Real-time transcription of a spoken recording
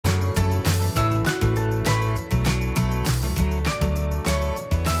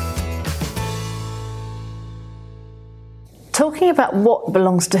Talking about what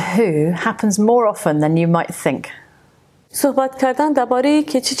belongs to who happens more often than you might think. صحبت کردن درباره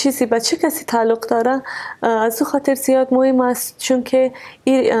که چه چیزی به چه کسی تعلق داره از او خاطر زیاد مهم است، چون که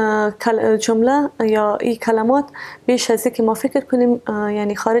این جمله یا این کلمات بیش از اینکه ما فکر کنیم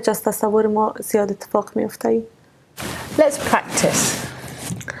یعنی خارج از تصور ما زیاد اتفاق میفته. Let's practice.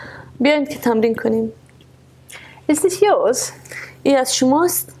 بیاین که تمرین کنیم. Is this yours? این از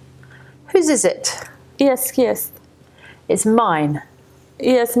شماست؟ Whose is it? این از کی است؟ It's mine.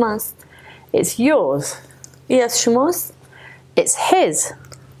 این از من است. It's yours. این از شماست؟ It's his.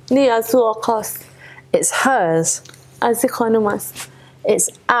 نی از او آقاست. It's hers. از این خانم است. It's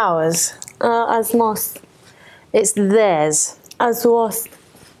ours. از ماست. It's theirs. از او است.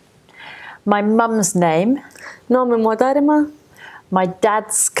 My mum's name. نام مادر من. My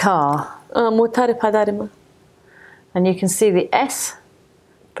dad's car. موتر پدر من. And you can see the S.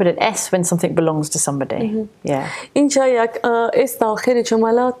 Put an S when something belongs to somebody. Yeah. اینجا یک اس داخل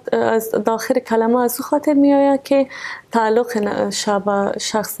جملات از داخل کلمه از او خاطر می آید که تعلق شب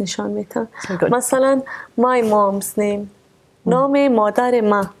شخص نشان میده. مثلا my mom's name. نام مادر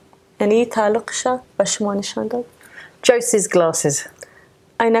من. یعنی تعلقش به شما نشان داد. Josie's glasses.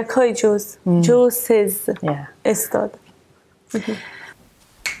 عینک های جوز. جوز's. اس داد.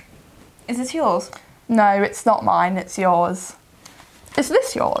 Is this yours? No, it's not mine, it's yours. Is this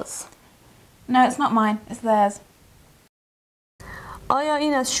yours? No, it's not mine, it's theirs. آیا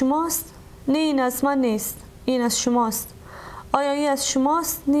این از شماست؟ نه این از من نیست. این از شماست. آیا این از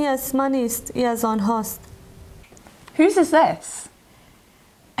شماست؟ نه از من نیست. این از آنهاست. Whose is this?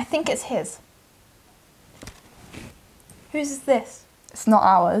 I think it's his. Whose is this? It's not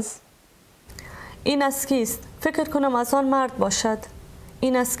ours. این از کیست؟ فکر کنم از آن مرد باشد.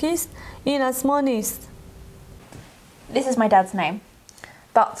 این از کیست؟ این از ما نیست. This is my dad's name.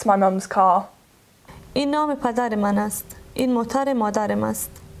 That's my mum's car. این نام پدر من است. این موتر مادرم است.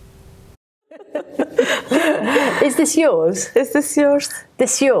 Is this yours? Is this yours?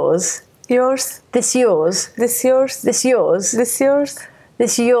 This yours? Yours. This yours? This yours. This yours? This yours.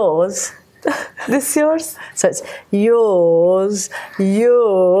 This yours? This yours. So it's yours,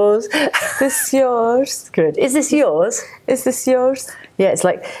 yours. This yours. Good. Is this yours? Is this yours? Yeah, it's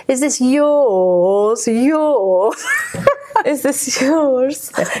like, is this yours, yours? Is this yours?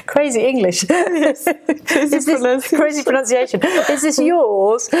 Crazy English. Yes. Crazy pronunciation. Is this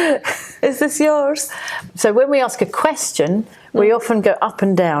yours? Is this yours? So when we ask a question, we often go up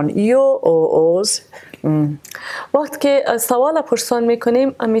and down. Yours. وقتی که سوال پرسان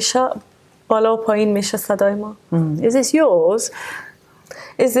میکنیم همیشه بالا و پایین میشه صدای ما. Is this yours?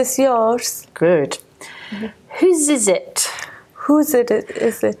 Is this yours? Good. Whose is it? Whose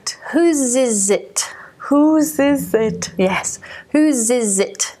is it? Whose is it? Whose is it? Yes. Whose is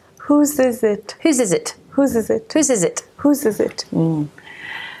it? Whose is it? Whose is it? Whose is it? Whose is it? Whose is it?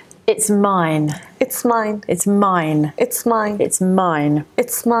 It's mine. It's mine. It's mine. It's mine. It's mine.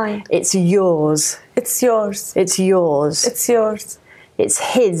 It's mine. It's yours. It's yours. It's yours. It's yours. It's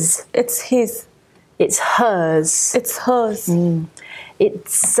his. It's his. It's hers. It's hers.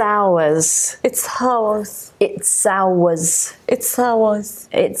 It's ours. It's ours. It's ours. It's ours.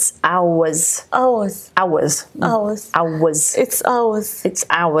 It's ours. Ours. Ours. Ours. Ours. It's ours. It's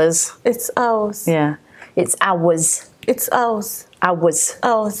ours. It's ours. Yeah. It's ours. It's ours. Ours.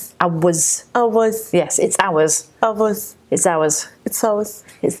 Ours. Ours. Ours. Yes, it's ours. Ours. It's ours. It's ours.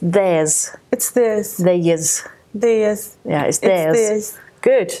 It's theirs. It's theirs. Theirs. Theirs. Yeah, it's theirs. It's theirs.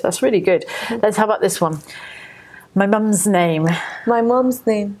 Good. That's really good. Let's how about this one? My mum's name. My mom's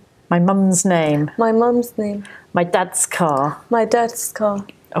name. My mum's name. My mom's name. My dad's car. My dad's car.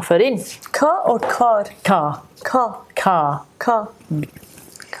 Aferin. Car or car? Car. Car. Car. Car.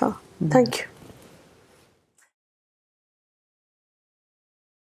 Car. Thank you.